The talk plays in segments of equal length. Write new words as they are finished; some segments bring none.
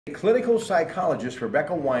Clinical psychologist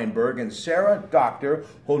Rebecca Weinberg and Sarah Dr.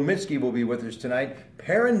 Holmitsky will be with us tonight.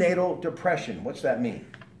 Perinatal depression, what's that mean?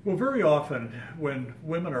 Well, very often when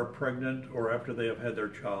women are pregnant or after they have had their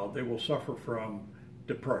child, they will suffer from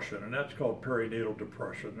depression, and that's called perinatal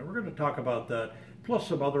depression. And we're going to talk about that, plus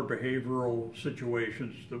some other behavioral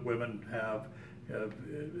situations that women have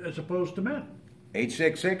as opposed to men.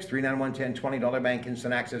 866-391-1020, Dollar Bank,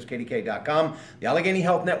 Instant Access, KDK.com. The Allegheny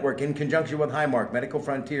Health Network in conjunction with Highmark Medical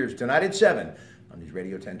Frontiers tonight at 7 on News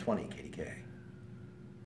Radio 1020 KDK.